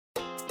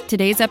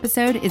Today's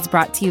episode is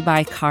brought to you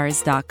by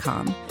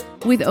Cars.com.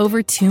 With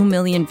over 2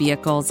 million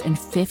vehicles and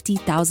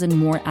 50,000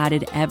 more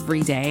added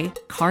every day,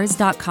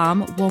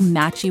 Cars.com will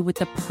match you with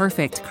the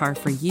perfect car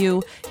for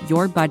you,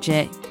 your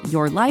budget,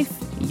 your life,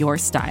 your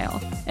style.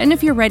 And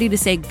if you're ready to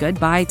say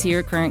goodbye to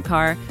your current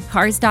car,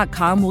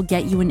 Cars.com will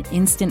get you an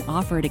instant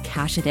offer to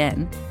cash it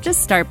in.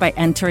 Just start by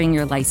entering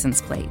your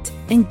license plate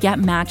and get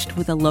matched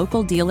with a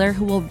local dealer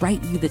who will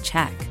write you the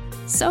check.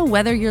 So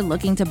whether you're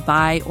looking to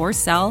buy or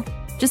sell,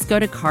 just go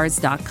to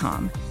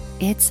Cars.com.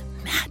 It's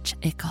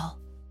magical.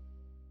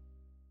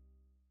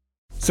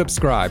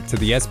 Subscribe to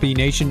the SB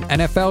Nation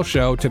NFL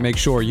show to make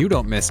sure you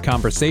don't miss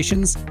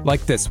conversations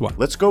like this one.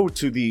 Let's go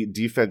to the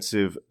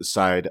defensive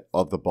side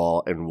of the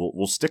ball, and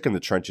we'll stick in the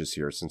trenches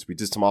here. Since we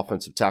did some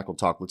offensive tackle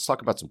talk, let's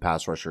talk about some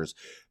pass rushers.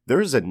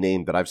 There is a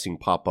name that I've seen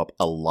pop up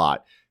a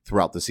lot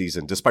throughout the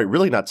season, despite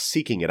really not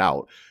seeking it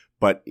out.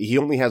 But he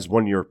only has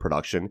 1 year of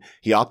production.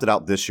 He opted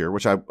out this year,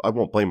 which I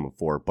won't blame him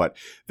for. But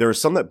there are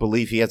some that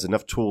believe he has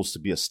enough tools to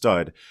be a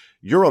stud.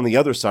 You're on the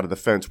other side of the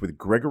fence with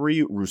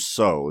Gregory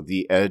Rousseau,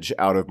 the edge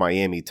out of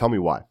Miami. Tell me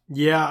why.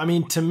 Yeah, I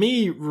mean, to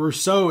me,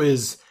 Rousseau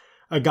is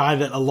a guy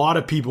that a lot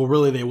of people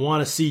really, they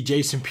want to see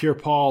Jason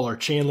Pierre-Paul or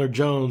Chandler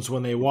Jones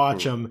when they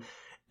watch him.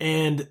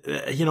 And,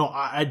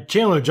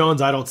 Chandler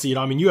Jones, I don't see it.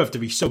 I mean, you have to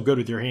be so good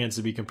with your hands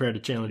to be compared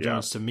to Chandler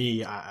Jones to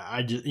me.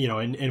 I just,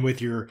 and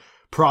with your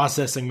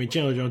processing, I mean,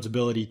 Chandler Jones'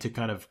 ability to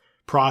kind of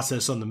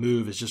process on the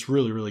move is just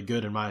really, really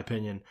good in my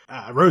opinion.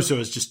 Rousseau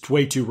is just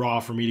way too raw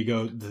for me to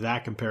go to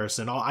that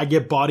comparison. I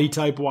get body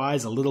type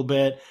wise a little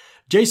bit.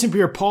 Jason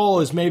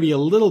Pierre-Paul is maybe a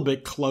little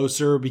bit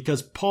closer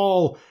because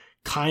Paul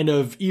kind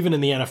of, even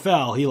in the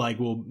NFL, he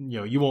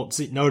you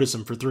won't notice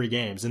him for 3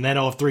 games and then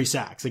he'll have 3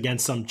 sacks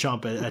against some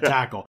chump at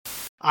tackle.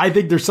 I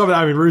think there's something,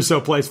 Rousseau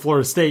plays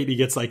Florida State and he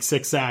gets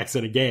 6 sacks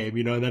in a game,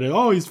 and then,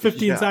 he's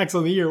 15 sacks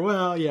on the year.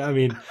 Well,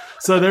 yeah,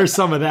 so there's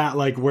some of that,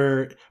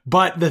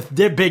 but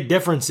the big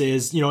difference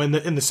is, and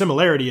the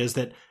similarity is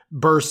that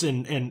burst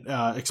and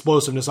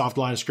explosiveness off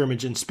the line of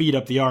scrimmage and speed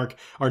up the arc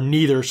are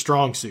neither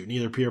strong suit,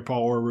 neither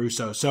Pierre-Paul or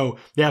Rousseau. So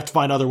they have to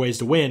find other ways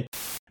to win.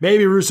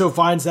 Maybe Rousseau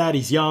finds that.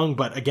 He's young,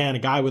 but again, a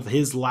guy with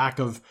his lack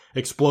of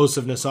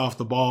explosiveness off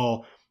the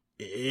ball,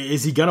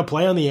 is he going to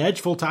play on the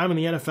edge full time in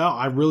the NFL?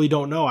 I really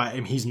don't know.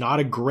 He's not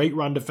a great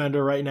run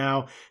defender right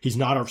now. He's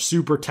not a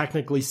super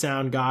technically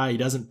sound guy. He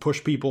doesn't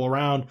push people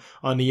around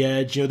on the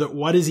edge.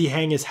 What does he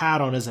hang his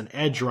hat on as an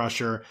edge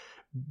rusher?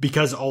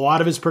 Because a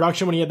lot of his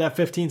production when he had that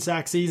 15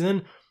 sack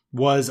season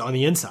was on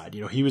the inside.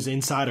 He was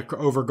inside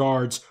over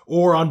guards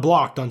or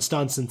unblocked on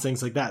stunts and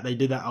things like that. They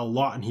did that a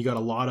lot and he got a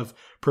lot of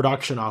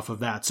production off of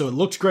that. So it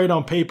looks great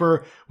on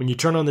paper. When you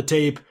turn on the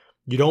tape,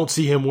 you don't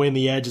see him win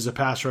the edge as a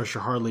pass rusher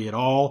hardly at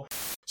all.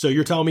 So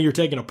you're telling me you're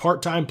taking a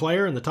part-time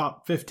player in the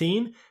top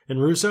 15 in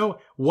Rousseau?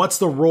 What's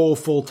the role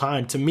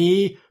full-time? To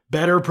me,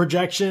 better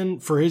projection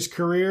for his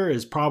career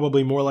is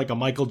probably more like a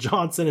Michael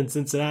Johnson in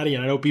Cincinnati,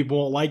 and I know people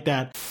won't like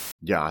that.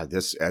 Yeah,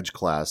 this edge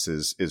class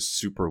is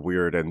super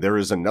weird, and there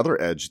is another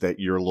edge that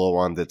you're low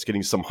on that's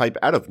getting some hype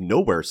out of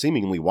nowhere,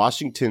 seemingly.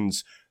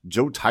 Washington's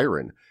Joe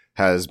Tyron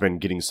has been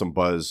getting some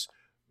buzz.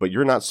 But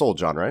you're not sold,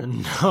 John, right?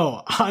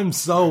 No, I'm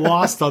so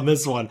lost on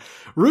this one.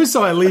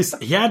 Rousseau, at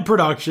least, he had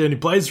production. He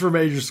plays for a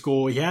major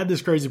school. He had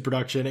this crazy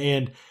production.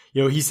 And,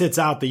 he sits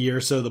out the year,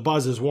 so the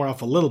buzz is worn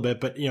off a little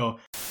bit. But,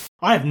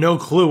 I have no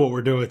clue what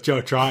we're doing with Joe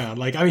Tryon.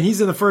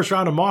 He's in the first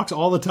round of mocks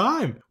all the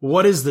time.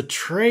 What is the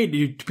trade?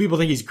 Do people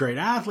think he's a great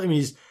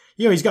athlete?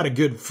 He's got a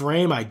good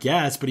frame, I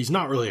guess, but he's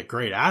not really a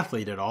great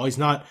athlete at all. He's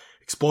not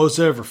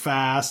explosive or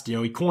fast.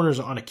 He corners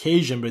on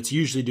occasion, but it's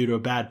usually due to a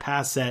bad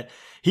pass set.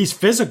 He's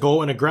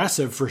physical and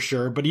aggressive for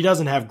sure, but he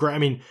doesn't have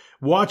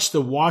watch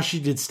the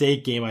Washington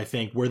State game, I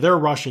think, where they're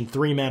rushing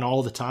 3 men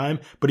all the time,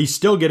 but he's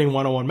still getting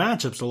one-on-one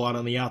matchups a lot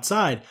on the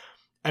outside.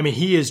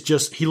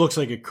 He looks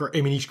like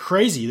he's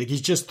crazy. He's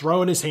just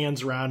throwing his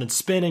hands around and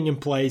spinning in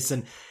place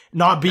and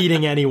not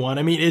beating anyone.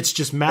 It's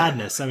just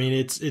madness.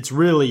 It's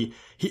really,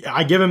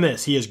 I give him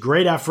this. He has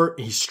great effort.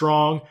 He's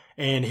strong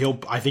and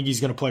I think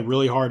he's going to play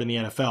really hard in the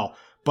NFL.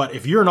 But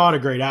if you're not a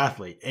great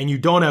athlete and you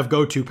don't have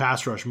go-to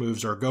pass rush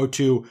moves or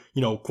go-to,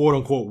 quote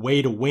unquote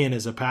way to win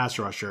as a pass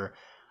rusher,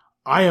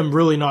 I am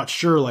really not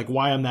sure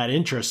why I'm that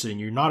interested in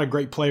you. You're not a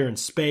great player in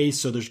space,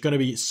 so there's going to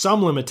be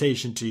some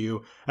limitation to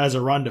you as a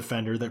run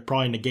defender that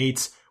probably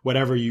negates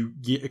whatever you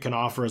can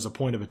offer as a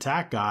point of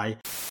attack guy.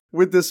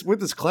 With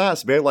this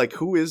class, man,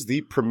 who is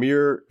the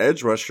premier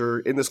edge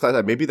rusher in this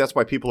class? Maybe that's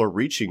why people are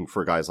reaching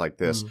for guys like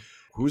this.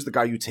 Who's the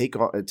guy you take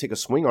a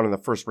swing on in the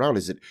first round?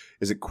 Is it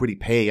Kwity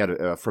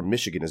Paye from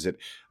Michigan? Is it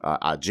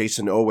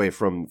Jason Owe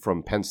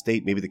from Penn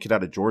State? Maybe the kid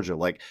out of Georgia?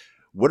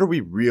 What are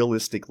we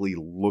realistically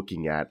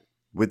looking at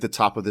with the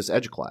top of this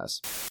edge class?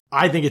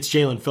 I think it's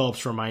Jalen Phillips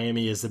from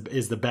Miami is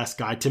the best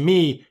guy. To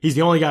me, he's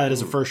the only guy that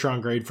is a first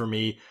round grade for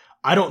me.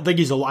 I don't think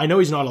I know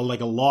he's not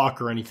a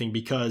lock or anything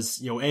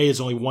because, A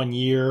is only 1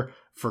 year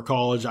for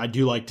college. I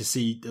do like to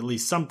see at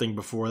least something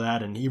before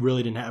that. And he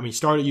really didn't have, he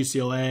started at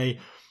UCLA.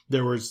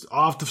 There was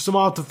some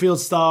off the field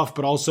stuff,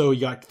 but also he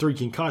got 3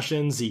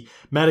 concussions. He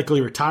medically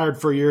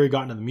retired for a year. He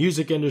got into the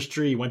music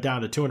industry. He went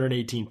down to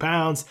 218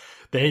 pounds.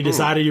 Then he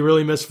decided he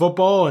really missed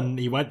football, and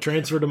he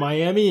transferred to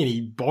Miami, and he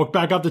bulked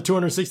back up to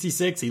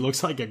 266. He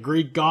looks like a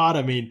Greek god.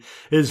 I mean,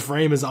 his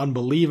frame is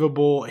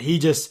unbelievable. He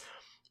just,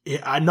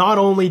 not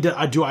only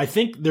do I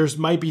think there's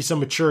might be some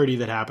maturity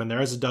that happened there,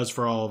 as it does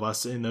for all of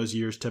us in those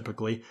years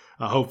typically,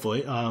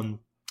 hopefully.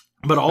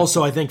 But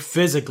also I think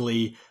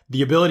physically,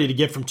 the ability to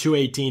get from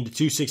 218 to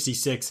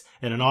 266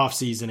 in an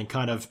offseason and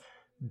kind of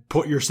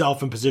put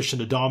yourself in position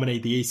to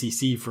dominate the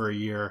ACC for a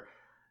year,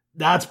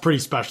 that's pretty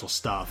special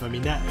stuff. I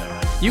mean,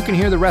 You can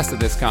hear the rest of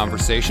this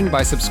conversation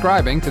by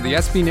subscribing to the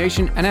SB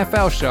Nation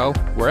NFL show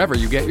wherever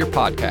you get your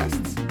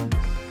podcasts.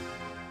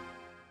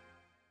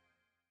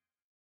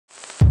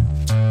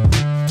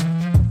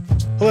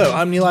 Hello,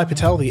 I'm Nilay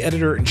Patel, the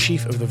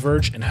editor-in-chief of The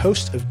Verge and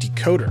host of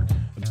Decoder,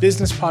 a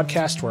business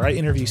podcast where I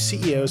interview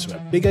CEOs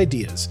about big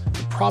ideas,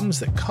 the problems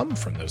that come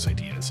from those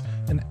ideas,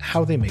 and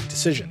how they make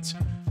decisions.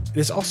 It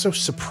is also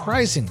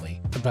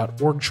surprisingly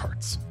about org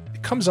charts.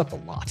 It comes up a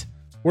lot.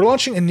 We're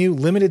launching a new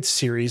limited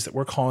series that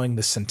we're calling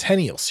the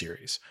Centennial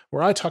Series,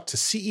 where I talk to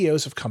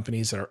CEOs of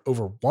companies that are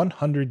over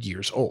 100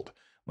 years old,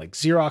 like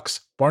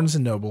Xerox, Barnes &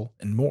 Noble,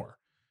 and more.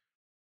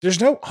 There's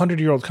no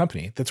 100-year-old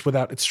company that's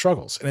without its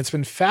struggles, and it's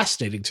been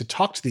fascinating to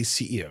talk to these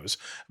CEOs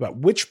about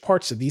which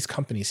parts of these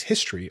companies'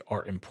 history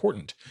are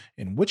important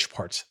and which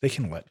parts they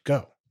can let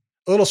go.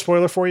 A little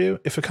spoiler for you,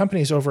 if a company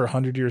is over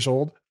 100 years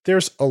old,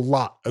 there's a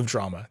lot of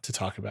drama to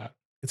talk about.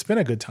 It's been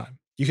a good time.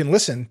 You can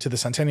listen to the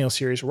Centennial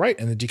Series right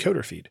in the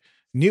Decoder feed.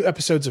 New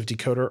episodes of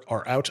Decoder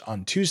are out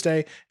on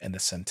Tuesday, and the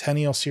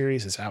Centennial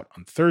Series is out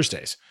on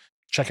Thursdays.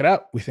 Check it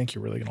out. We think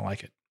you're really going to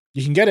like it.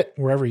 You can get it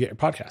wherever you get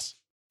your podcasts.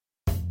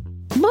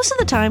 Most of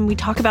the time, we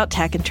talk about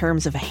tech in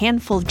terms of a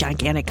handful of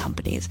gigantic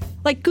companies,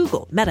 like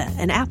Google, Meta,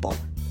 and Apple.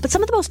 But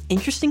some of the most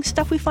interesting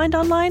stuff we find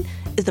online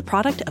is the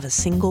product of a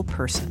single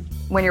person.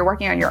 When you're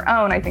working on your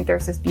own, I think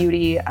there's this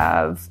beauty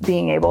of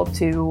being able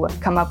to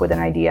come up with an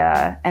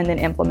idea and then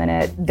implement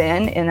it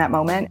then in that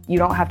moment. You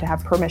don't have to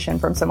have permission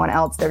from someone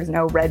else. There's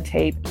no red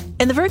tape.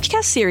 In the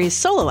Vergecast series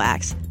Solo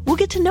Acts, we'll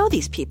get to know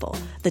these people,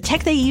 the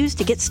tech they use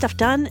to get stuff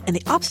done, and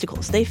the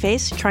obstacles they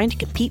face trying to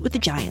compete with the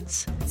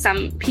giants.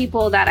 Some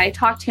people that I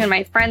talk to and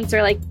my friends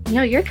are like,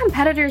 your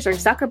competitors are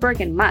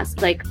Zuckerberg and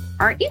Musk. Like,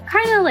 aren't you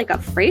kind of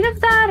afraid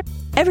of that?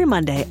 Every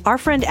Monday, our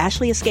friend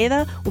Ashley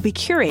Esqueda will be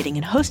curating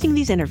and hosting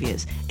these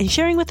interviews and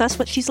sharing with us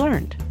what she's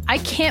learned. I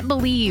can't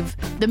believe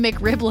the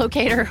McRib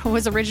locator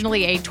was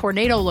originally a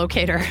tornado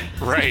locator.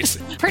 Right.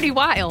 Pretty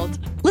wild.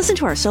 Listen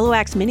to our Solo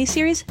Acts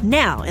miniseries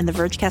now in the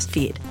Vergecast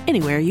feed,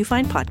 anywhere you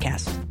find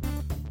podcasts.